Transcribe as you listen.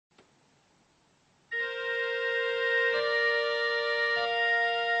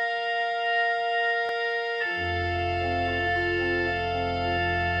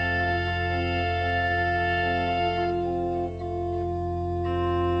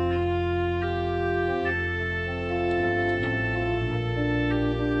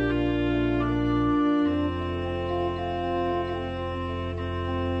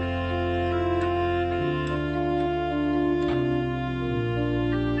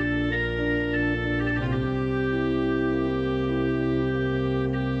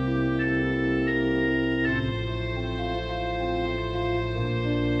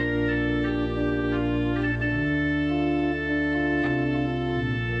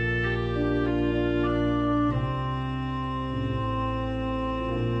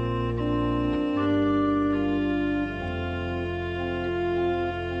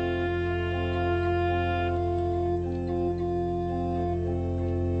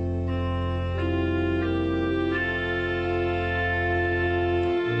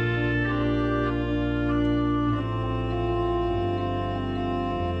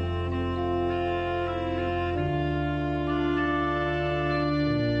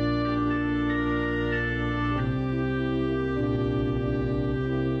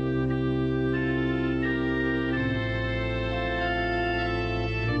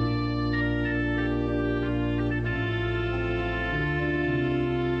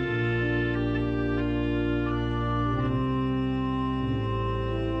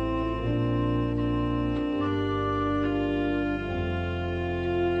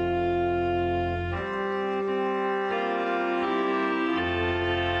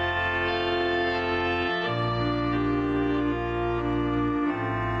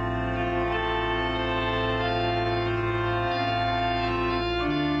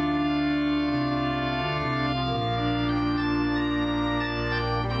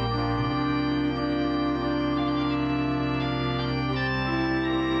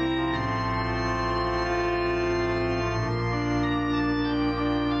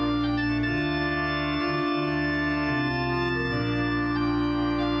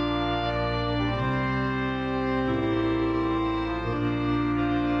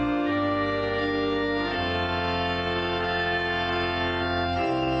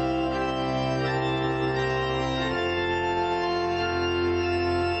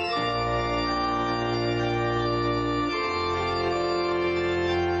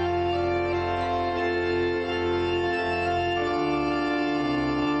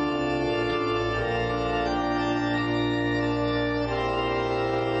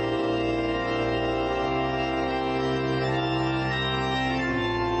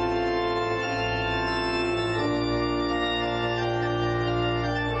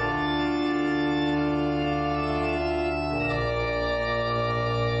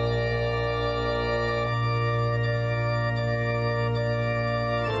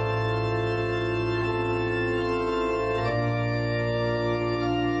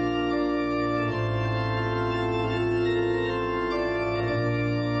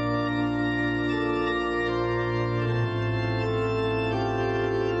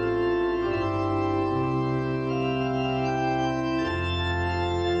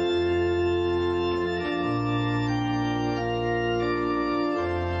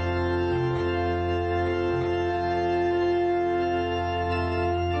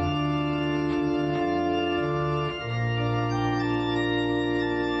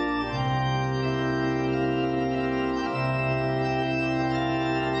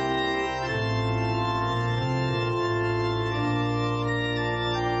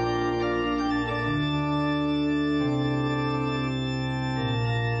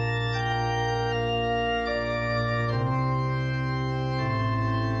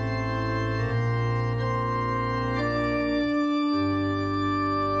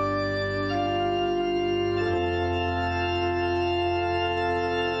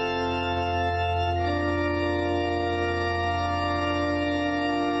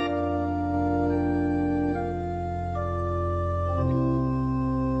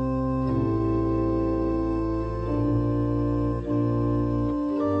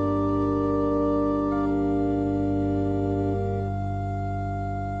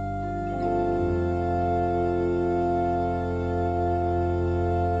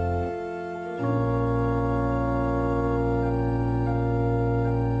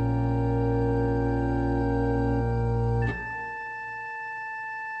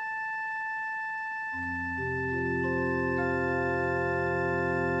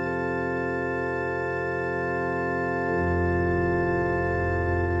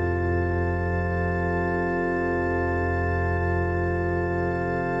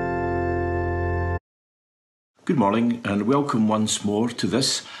Good morning and welcome once more to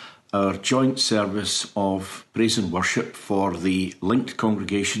this, our joint service of praise and worship for the linked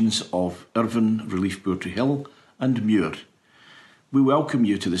congregations of Irvine, Relief Botry Hill and Muir. We welcome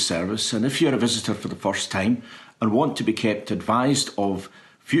you to the service, and if you're a visitor for the first time and want to be kept advised of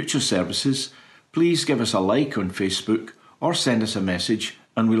future services, please give us a like on Facebook or send us a message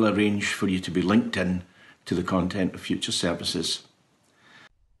and we'll arrange for you to be linked in to the content of future services.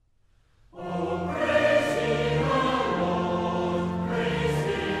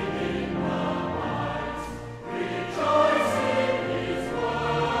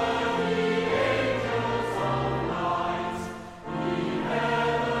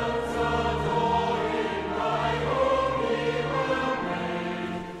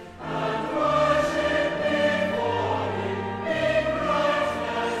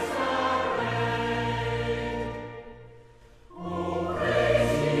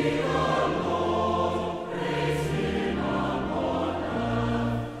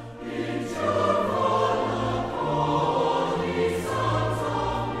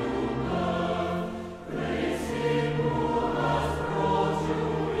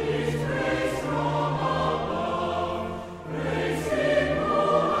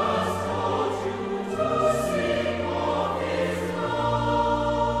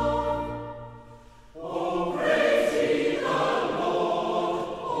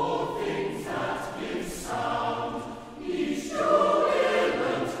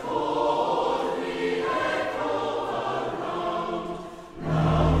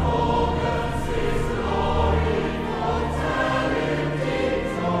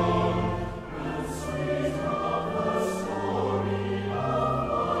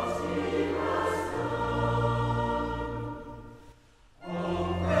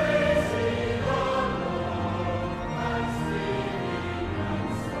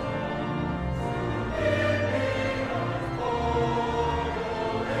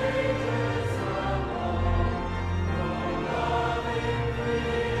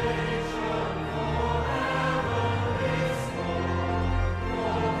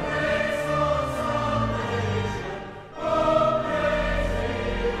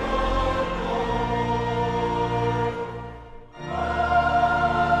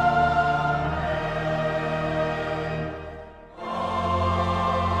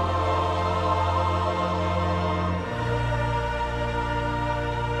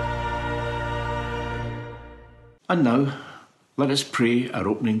 And now, let us pray our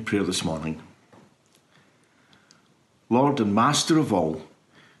opening prayer this morning. Lord and Master of all,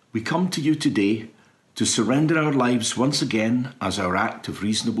 we come to you today to surrender our lives once again as our act of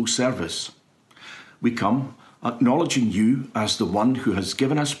reasonable service. We come acknowledging you as the one who has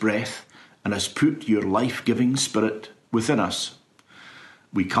given us breath and has put your life-giving Spirit within us.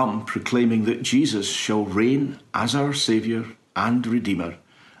 We come proclaiming that Jesus shall reign as our Saviour and Redeemer,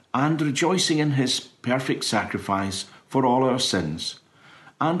 and rejoicing in his perfect sacrifice for all our sins.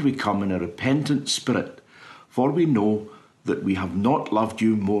 And we come in a repentant spirit, for we know that we have not loved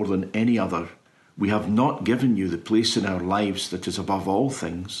you more than any other. We have not given you the place in our lives that is above all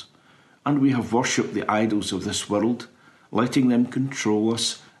things, and we have worshipped the idols of this world, letting them control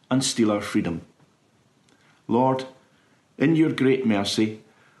us and steal our freedom. Lord, in your great mercy,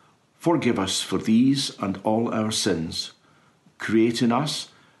 forgive us for these and all our sins. Create in us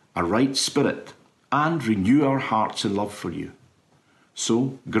a right spirit, and renew our hearts in love for you.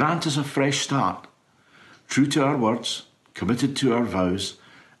 So grant us a fresh start, true to our words, committed to our vows,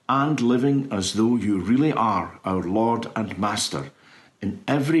 and living as though you really are our Lord and Master, in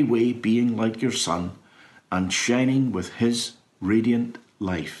every way being like your Son, and shining with his radiant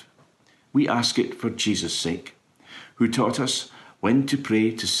life. We ask it for Jesus' sake, who taught us when to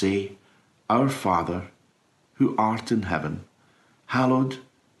pray to say, Our Father, who art in heaven, hallowed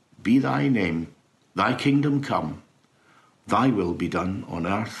be thy name, thy kingdom come, thy will be done on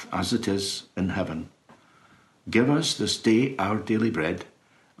earth as it is in heaven. Give us this day our daily bread,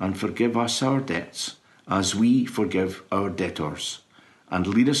 and forgive us our debts, as we forgive our debtors. And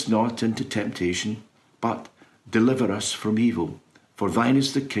lead us not into temptation, but deliver us from evil. For thine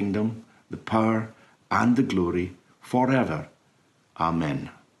is the kingdom, the power, and the glory, forever. Amen.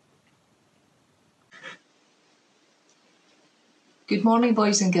 Good morning,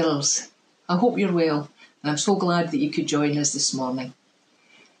 boys and girls. I hope you're well, and I'm so glad that you could join us this morning.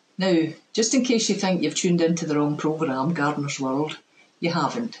 Now, just in case you think you've tuned into the wrong programme, Gardener's World, you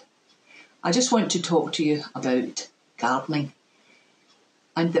haven't. I just want to talk to you about gardening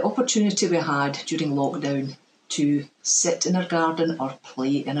and the opportunity we had during lockdown to sit in our garden or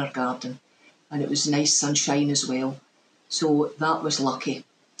play in our garden. And it was nice sunshine as well, so that was lucky.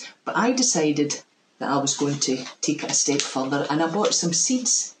 But I decided that I was going to take it a step further, and I bought some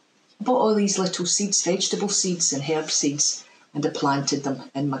seeds. I bought all these little seeds, vegetable seeds and herb seeds, and I planted them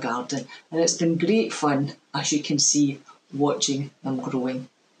in my garden. And it's been great fun, as you can see, watching them growing.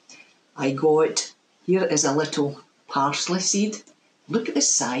 Here is a little parsley seed. Look at the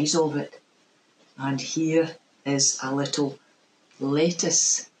size of it. And here is a little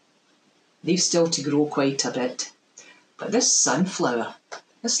lettuce. They've still to grow quite a bit. But this sunflower,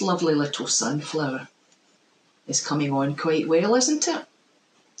 this lovely little sunflower, is coming on quite well, isn't it?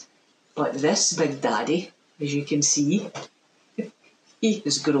 But this big daddy, as you can see, he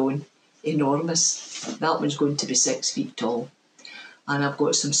has grown enormous. That one's going to be 6 feet tall. And I've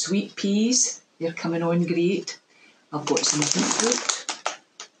got some sweet peas. They're coming on great. I've got some beetroot.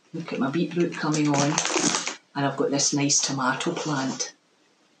 Look at my beetroot coming on. And I've got this nice tomato plant.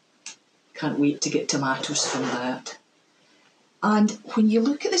 Can't wait to get tomatoes from that. And when you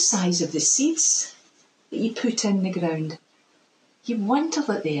look at the size of the seeds that you put in the ground, you wonder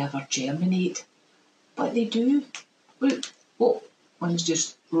that they ever germinate. But they do. Look, oh, one's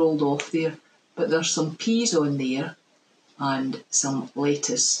just rolled off there. But there's some peas on there, and some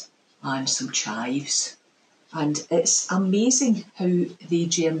lettuce, and some chives. And it's amazing how they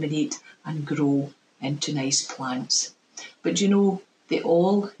germinate and grow into nice plants. But you know, they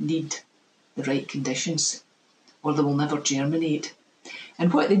all need the right conditions, or they will never germinate.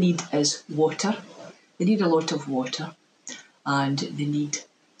 And what they need is water. They need a lot of water, and they need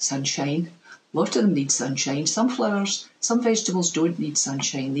sunshine. A lot of them need sunshine. Some flowers, some vegetables don't need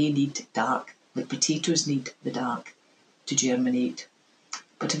sunshine. They need dark, like potatoes need the dark to germinate.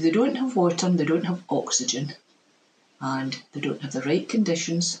 But if they don't have water and they don't have oxygen, and they don't have the right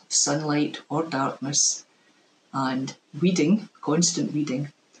conditions of sunlight or darkness, and weeding, constant weeding,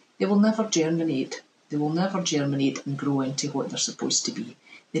 they will never germinate. They will never germinate and grow into what they're supposed to be.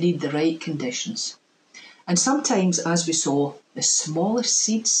 They need the right conditions. And sometimes, as we saw, the smallest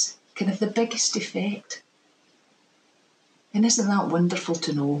seeds can have the biggest effect. And isn't that wonderful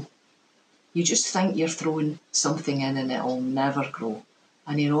to know? You just think you're throwing something in and it'll never grow.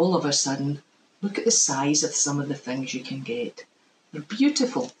 And then all of a sudden, look at the size of some of the things you can get. They're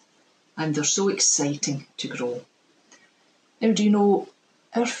beautiful and they're so exciting to grow. Now, do you know,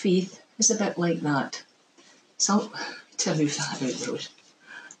 our faith is a bit like that. So, to move that out the road.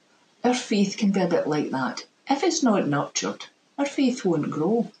 Our faith can be a bit like that. If it's not nurtured, our faith won't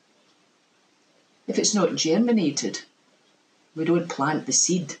grow. If it's not germinated, we don't plant the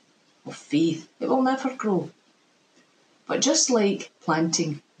seed of faith, it will never grow. But just like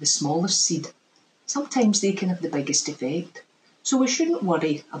planting the smallest seed, sometimes they can have the biggest effect. So we shouldn't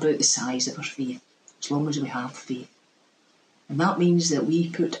worry about the size of our faith, as long as we have faith. And that means that we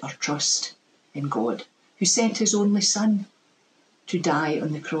put our trust in God, who sent his only Son to die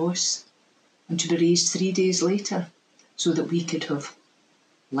on the cross and to be raised 3 days later, so that we could have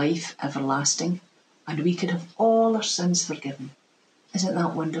life everlasting and we could have all our sins forgiven. Isn't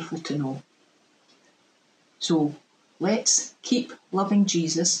that wonderful to know? So let's keep loving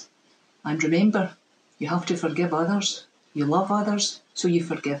Jesus, and remember, you have to forgive others. You love others, so you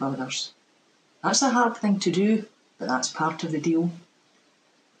forgive others. That's a hard thing to do, but that's part of the deal.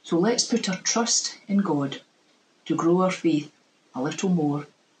 So let's put our trust in God to grow our faith a little more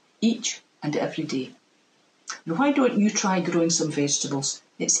each and every day. Now, why don't you try growing some vegetables?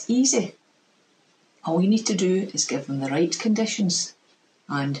 It's easy. All you need to do is give them the right conditions,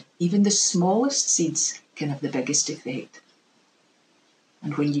 and even the smallest seeds can have the biggest effect.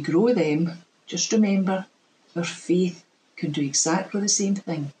 And when you grow them, just remember, our faith can do exactly the same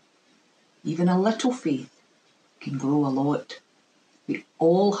thing. Even a little faith can grow a lot. We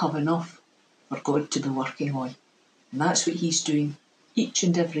all have enough for God to be working on. And that's what he's doing each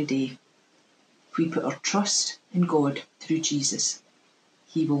and every day. If we put our trust in God through Jesus,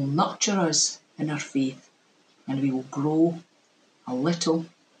 he will nurture us in our faith, and we will grow a little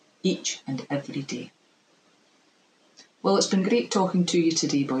each and every day. Well, it's been great talking to you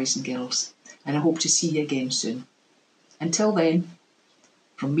today, boys and girls, and I hope to see you again soon. Until then,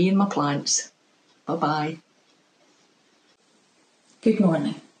 from me and my plants, bye-bye. Good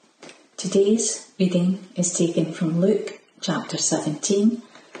morning. Today's reading is taken from Luke chapter 17,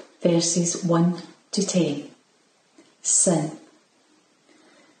 verses 1 to 10. Sin.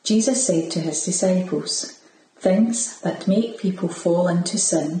 Jesus said to his disciples, "Things that make people fall into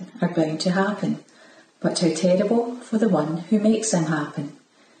sin are bound to happen, but how terrible for the one who makes them happen.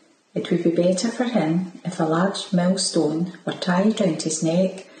 It would be better for him if a large millstone were tied round his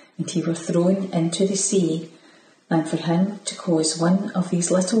neck and he were thrown into the sea, than for him to cause one of these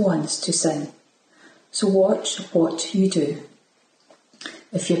little ones to sin. So watch what you do.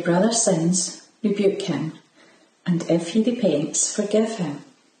 If your brother sins, rebuke him, and if he repents, forgive him.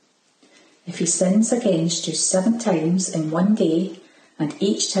 If he sins against you 7 times in one day, and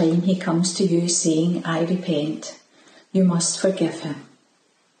each time he comes to you saying, I repent, you must forgive him.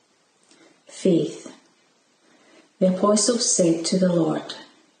 Faith. The apostles said to the Lord,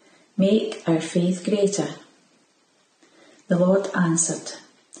 make our faith greater. The Lord answered,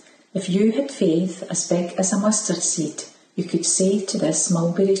 if you had faith as big as a mustard seed, you could say to this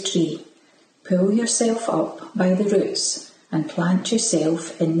mulberry tree, pull yourself up by the roots and plant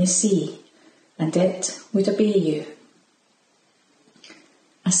yourself in the sea, and it would obey you.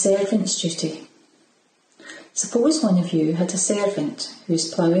 A servant's duty. Suppose one of you had a servant who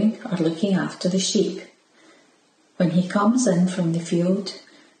is ploughing or looking after the sheep. When he comes in from the field,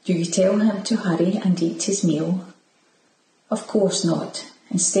 do you tell him to hurry and eat his meal? Of course not.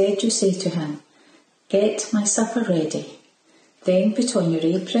 Instead you say to him, get my supper ready, then put on your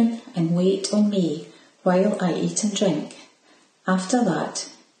apron and wait on me while I eat and drink. After that,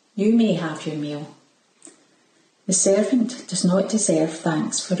 you may have your meal. The servant does not deserve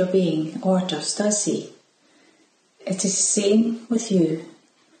thanks for obeying orders, does he? It is the same with you.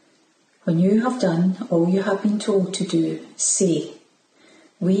 When you have done all you have been told to do, say,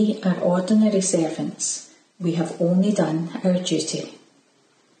 we are ordinary servants. We have only done our duty.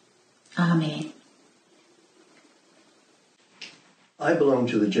 Amen. I belong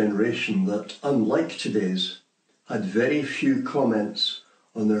to the generation that, unlike today's, had very few comments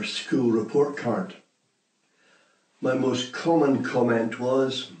on their school report card. My most common comment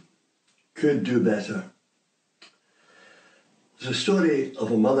was, could do better. There's a story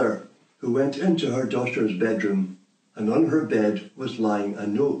of a mother who went into her daughter's bedroom, and on her bed was lying a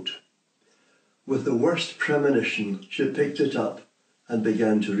note. With the worst premonition, she picked it up and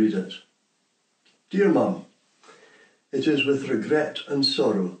began to read it. Dear Mum, it is with regret and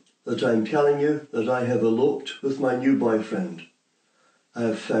sorrow that I am telling you that I have eloped with my new boyfriend. I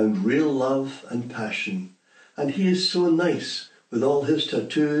have found real love and passion, and he is so nice with all his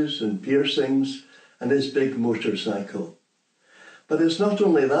tattoos and piercings and his big motorcycle. But it's not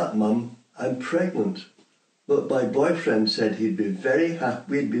only that, Mum, I'm pregnant. But my boyfriend said we'd be very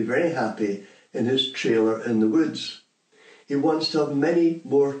happy in his trailer in the woods. He wants to have many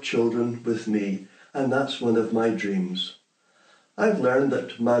more children with me, and that's one of my dreams. I've learned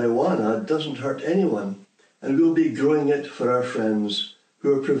that marijuana doesn't hurt anyone, and we'll be growing it for our friends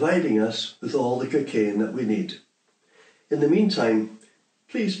who are providing us with all the cocaine that we need. In the meantime,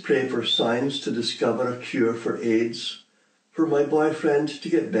 please pray for science to discover a cure for AIDS, for my boyfriend to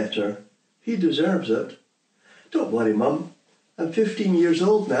get better. He deserves it. Don't worry, Mum. I'm 15 years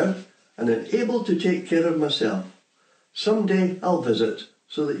old now and am able to take care of myself. Someday I'll visit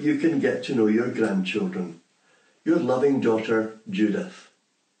so that you can get to know your grandchildren. Your loving daughter, Judith.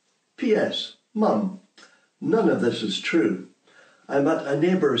 P.S. Mum, none of this is true. I'm at a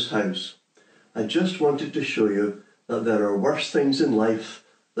neighbour's house. I just wanted to show you that there are worse things in life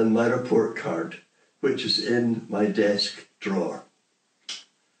than my report card, which is in my desk drawer.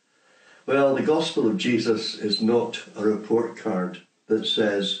 Well, the Gospel of Jesus is not a report card that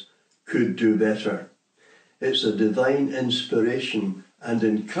says, could do better. It's a divine inspiration and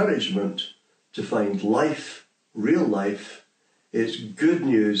encouragement to find life, real life. It's good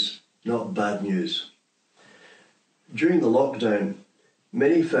news, not bad news. During the lockdown,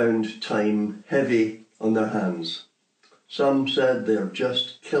 many found time heavy on their hands. Some said they're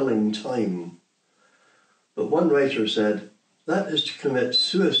just killing time. But one writer said, that is to commit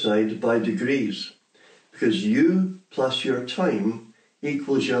suicide by degrees, because you plus your time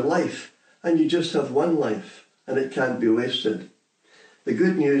equals your life, and you just have one life, and it can't be wasted. The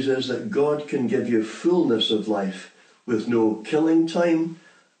good news is that God can give you fullness of life with no killing time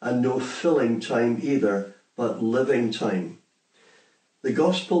and no filling time either, but living time. The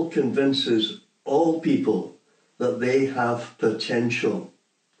gospel convinces all people that they have potential.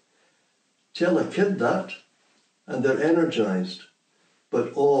 Tell a kid that, and they're energized.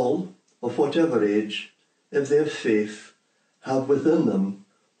 But all, of whatever age, if they have faith, have within them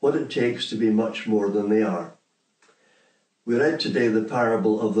what it takes to be much more than they are. We read today the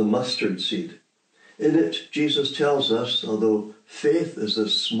parable of the mustard seed. In it, Jesus tells us, although faith is the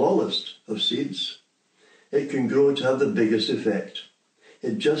smallest of seeds, it can grow to have the biggest effect.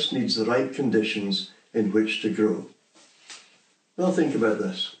 It just needs the right conditions in which to grow. Now think about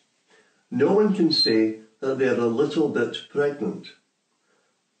this. No one can say that they are a little bit pregnant.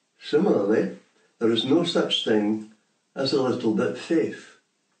 Similarly, there is no such thing as a little bit faith.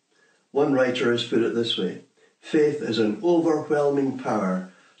 One writer has put it this way: faith is an overwhelming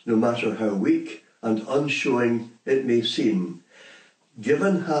power, no matter how weak and unshowing it may seem.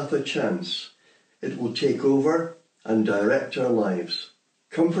 Given half a chance, It will take over and direct our lives,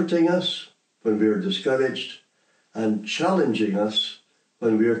 comforting us when we are discouraged and challenging us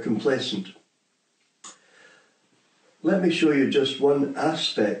when we are complacent. Let me show you just one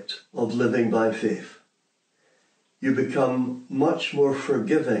aspect of living by faith. You become much more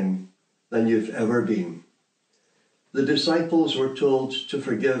forgiving than you've ever been. The disciples were told to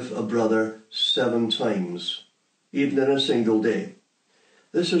forgive a brother 7 times, even in a single day.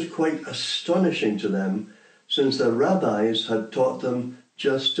 This is quite astonishing to them, since the rabbis had taught them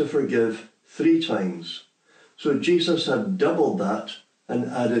just to forgive 3 times. So Jesus had doubled that and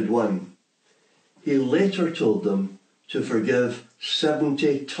added 1. He later told them to forgive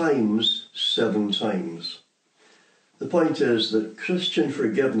 70 times 7 times. The point is that Christian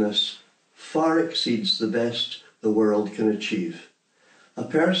forgiveness far exceeds the best the world can achieve. A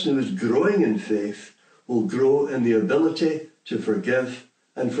person who is growing in faith will grow in the ability to forgive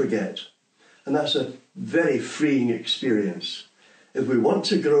and forget. And that's a very freeing experience. If we want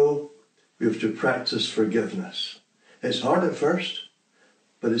to grow, we have to practice forgiveness. It's hard at first,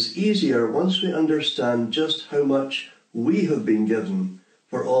 but it's easier once we understand just how much we have been given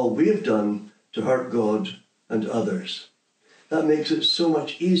for all we've done to hurt God and others. That makes it so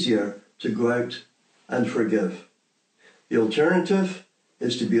much easier to go out and forgive. The alternative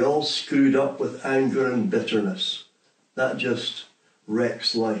is to be all screwed up with anger and bitterness. That just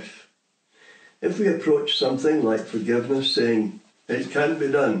wrecks life. If we approach something like forgiveness saying, it can't be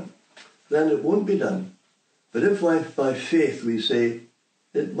done, then it won't be done. But if by faith we say,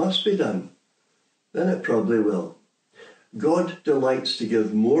 it must be done, then it probably will. God delights to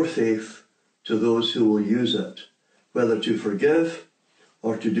give more faith to those who will use it, whether to forgive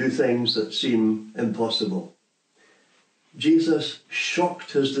or to do things that seem impossible. Jesus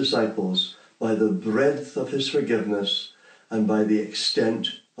shocked his disciples by the breadth of his forgiveness and by the extent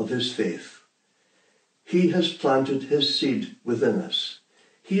of his faith. He has planted his seed within us.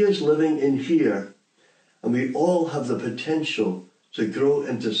 He is living in here, and we all have the potential to grow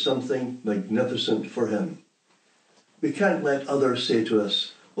into something magnificent for him. We can't let others say to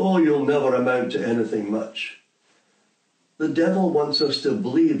us, oh, you'll never amount to anything much. The devil wants us to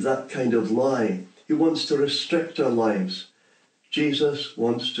believe that kind of lie. He wants to restrict our lives. Jesus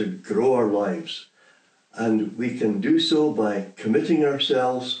wants to grow our lives, and we can do so by committing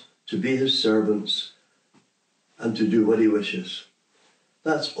ourselves to be his servants and to do what he wishes.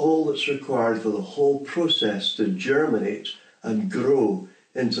 That's all that's required for the whole process to germinate and grow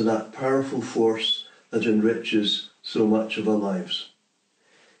into that powerful force that enriches so much of our lives.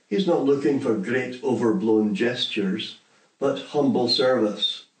 He's not looking for great overblown gestures, but humble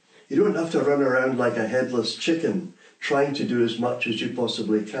service. You don't have to run around like a headless chicken trying to do as much as you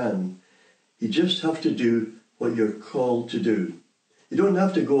possibly can. You just have to do what you're called to do. You don't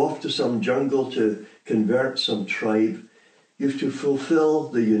have to go off to some jungle to convert some tribe. You have to fulfill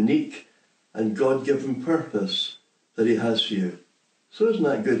the unique and God-given purpose that he has for you. So isn't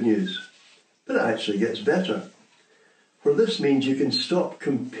that good news? But it actually gets better. For this means you can stop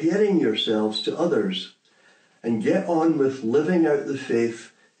comparing yourselves to others and get on with living out the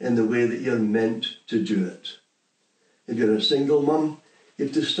faith in the way that you're meant to do it. If you're a single mum, you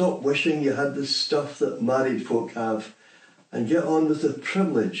have to stop wishing you had the stuff that married folk have and get on with the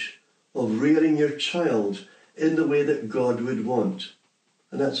privilege of rearing your child in the way that God would want.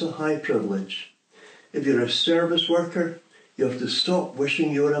 And that's a high privilege. If you're a service worker, you have to stop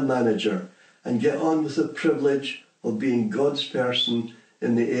wishing you were a manager and get on with the privilege of being God's person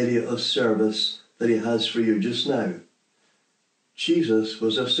in the area of service that he has for you just now. Jesus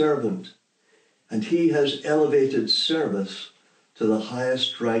was a servant, and he has elevated service to the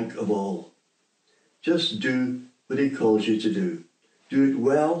highest rank of all. Just do what he calls you to do. Do it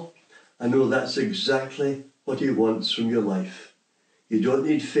well, and know that's exactly what he wants from your life. You don't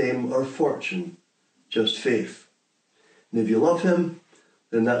need fame or fortune, just faith. And if you love him,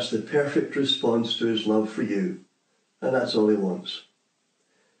 then that's the perfect response to his love for you. And that's all he wants.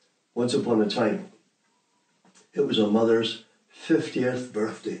 Once upon a time, it was a mother's 50th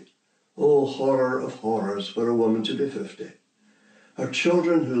birthday. Oh, horror of horrors for a woman to be 50. Her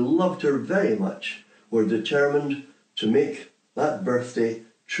children, who loved her very much, were determined to make that birthday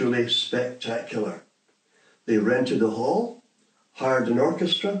truly spectacular. They rented a hall, hired an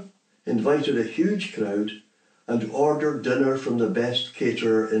orchestra, invited a huge crowd, and ordered dinner from the best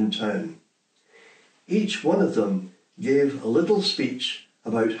caterer in town. Each one of them gave a little speech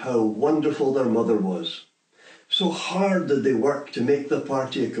about how wonderful their mother was. So hard did they work to make the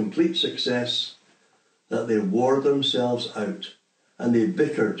party a complete success that they wore themselves out, and they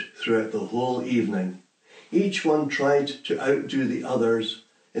bickered throughout the whole evening. Each one tried to outdo the others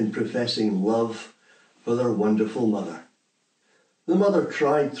in professing love for their wonderful mother. The mother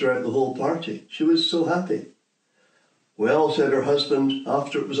cried throughout the whole party. She was so happy. "Well," said her husband,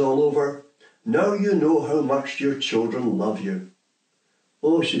 after it was all over, "now you know how much your children love you."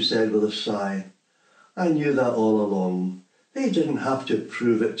 "Oh," she said with a sigh, "I knew that all along. They didn't have to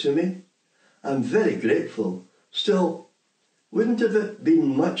prove it to me. I'm very grateful. Still, wouldn't it have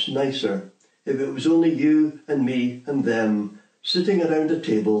been much nicer if it was only you and me and them sitting around a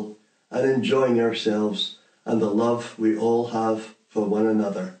table and enjoying ourselves and the love we all have for one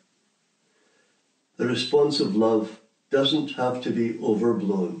another?" The response of love doesn't have to be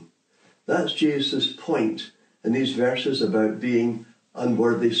overblown. That's Jesus' point in these verses about being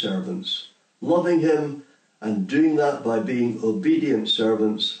unworthy servants. Loving him and doing that by being obedient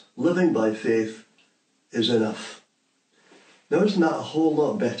servants, living by faith, is enough. Now, isn't that a whole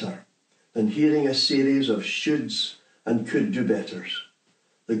lot better than hearing a series of shoulds and could do betters?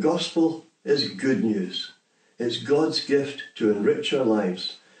 The gospel is good news. It's God's gift to enrich our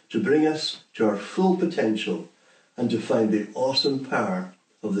lives, to bring us to our full potential, and to find the awesome power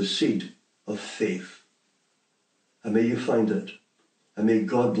of the seed of faith. And may you find it, and may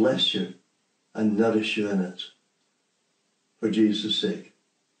God bless you and nourish you in it. For Jesus' sake.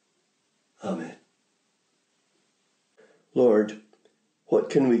 Amen. Lord, what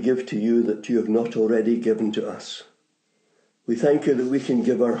can we give to you that you have not already given to us? We thank you that we can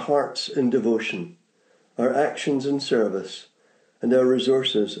give our hearts in devotion, our actions in service, and our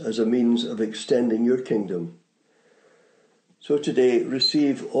resources as a means of extending your kingdom. So today,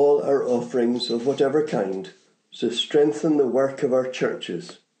 receive all our offerings of whatever kind to strengthen the work of our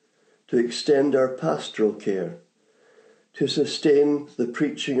churches, to extend our pastoral care, to sustain the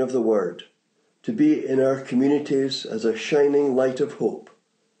preaching of the word, to be in our communities as a shining light of hope.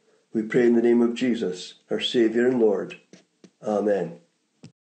 We pray in the name of Jesus, our Saviour and Lord. Amen.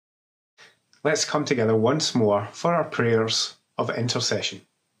 Let's come together once more for our prayers of intercession.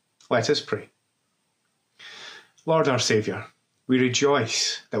 Let us pray. Lord our Saviour, we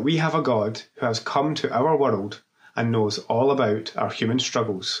rejoice that we have a God who has come to our world and knows all about our human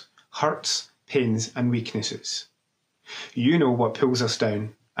struggles, hurts, pains and weaknesses. You know what pulls us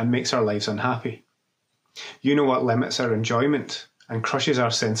down and makes our lives unhappy. You know what limits our enjoyment and crushes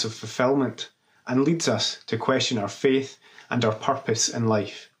our sense of fulfilment and leads us to question our faith and our purpose in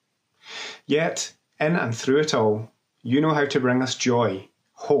life. Yet, in and through it all, you know how to bring us joy,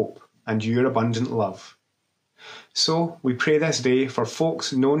 hope and your abundant love. So we pray this day for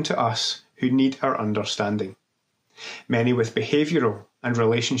folks known to us who need our understanding. Many with behavioural and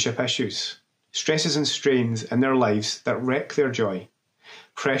relationship issues, stresses and strains in their lives that wreck their joy,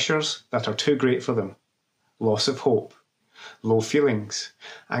 pressures that are too great for them, loss of hope, low feelings,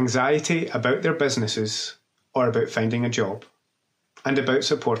 anxiety about their businesses or about finding a job, and about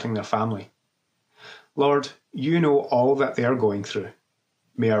supporting their family. Lord, you know all that they are going through.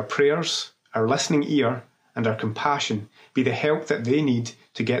 May our prayers, our listening ear, and our compassion be the help that they need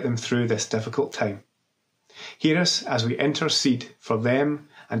to get them through this difficult time. Hear us as we intercede for them,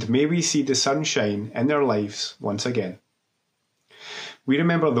 and may we see the sun shine in their lives once again. We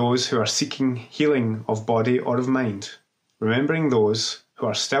remember those who are seeking healing of body or of mind, remembering those who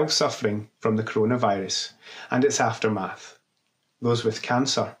are still suffering from the coronavirus and its aftermath, those with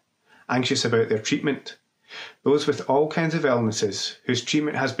cancer, anxious about their treatment, those with all kinds of illnesses whose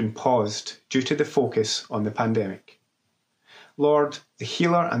treatment has been paused due to the focus on the pandemic. Lord, the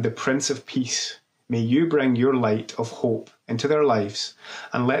healer and the Prince of Peace, may you bring your light of hope into their lives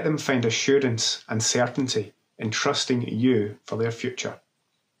and let them find assurance and certainty in trusting you for their future.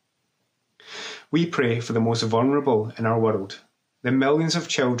 We pray for the most vulnerable in our world, the millions of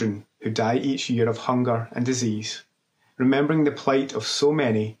children who die each year of hunger and disease, remembering the plight of so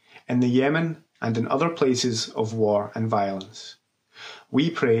many in the Yemen and in other places of war and violence. We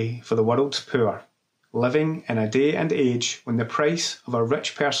pray for the world's poor, living in a day and age when the price of a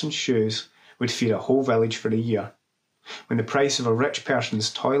rich person's shoes would feed a whole village for a year, when the price of a rich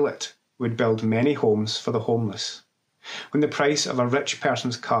person's toilet would build many homes for the homeless, when the price of a rich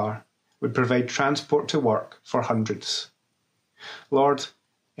person's car would provide transport to work for hundreds. Lord,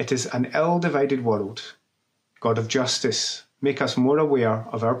 it is an ill-divided world. God of justice, make us more aware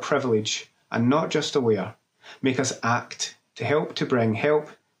of our privilege, and not just aware, make us act to help to bring help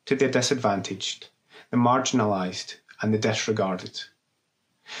to the disadvantaged, the marginalised and the disregarded.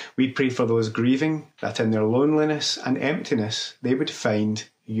 We pray for those grieving that in their loneliness and emptiness they would find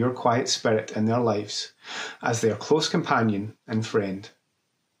your quiet spirit in their lives as their close companion and friend.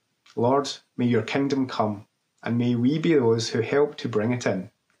 Lord, may your kingdom come, and may we be those who help to bring it in,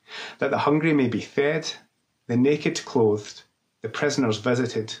 that the hungry may be fed, the naked clothed, the prisoners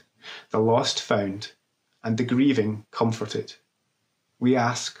visited, the lost found, and the grieving comforted. We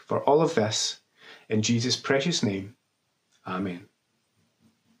ask for all of this in Jesus' precious name. Amen.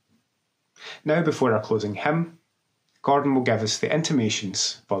 Now, before our closing hymn, Gordon will give us the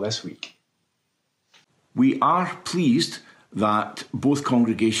intimations for this week. We are pleased that both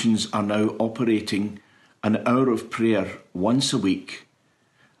congregations are now operating an hour of prayer once a week.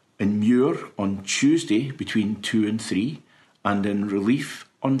 In Muir on Tuesday between 2 and 3, and in Relief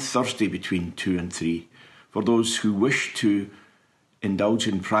on Thursday between 2 and 3, for those who wish to indulge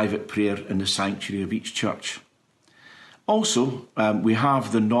in private prayer in the sanctuary of each church. Also, we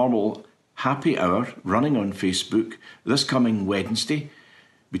have the normal happy hour running on Facebook this coming Wednesday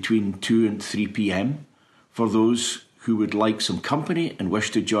between 2 and 3 p.m. for those who would like some company and wish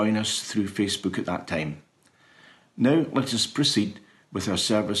to join us through Facebook at that time. Now let us proceed with our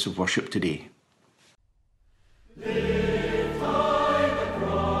service of worship today.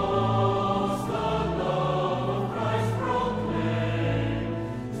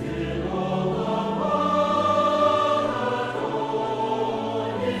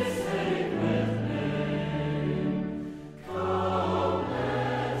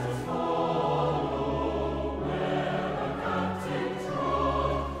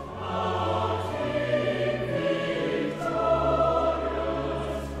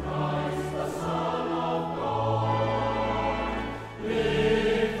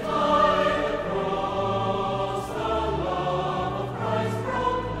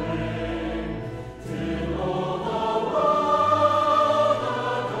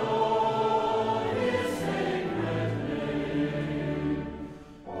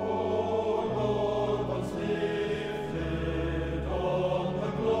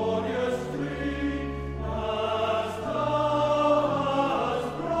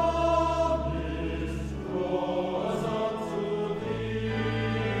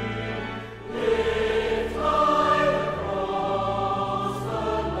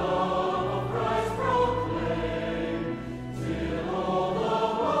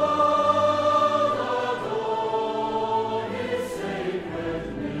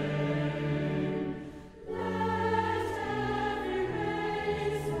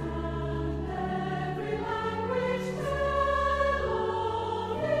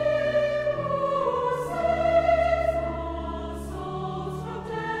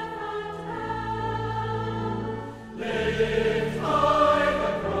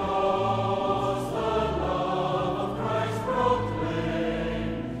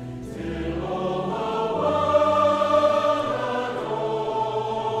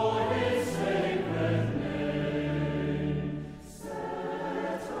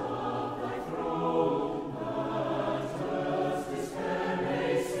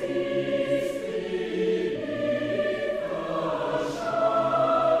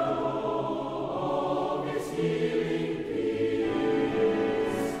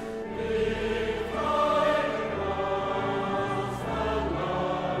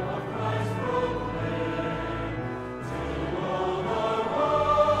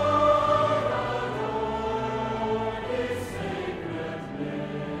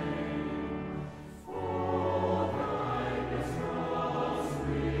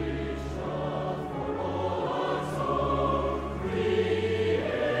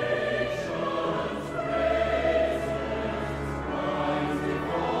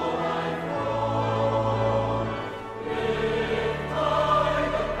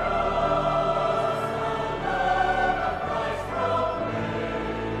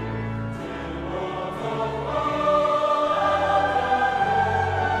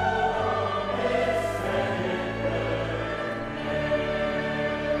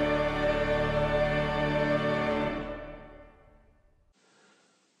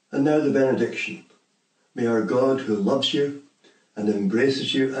 And now the benediction. May our God, who loves you and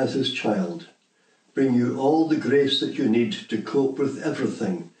embraces you as his child, bring you all the grace that you need to cope with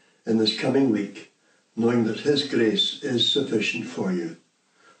everything in this coming week, knowing that his grace is sufficient for you.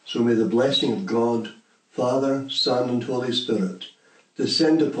 So may the blessing of God, Father, Son, and Holy Spirit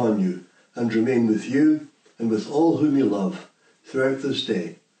descend upon you and remain with you and with all whom you love throughout this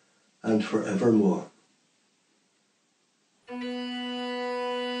day and forevermore.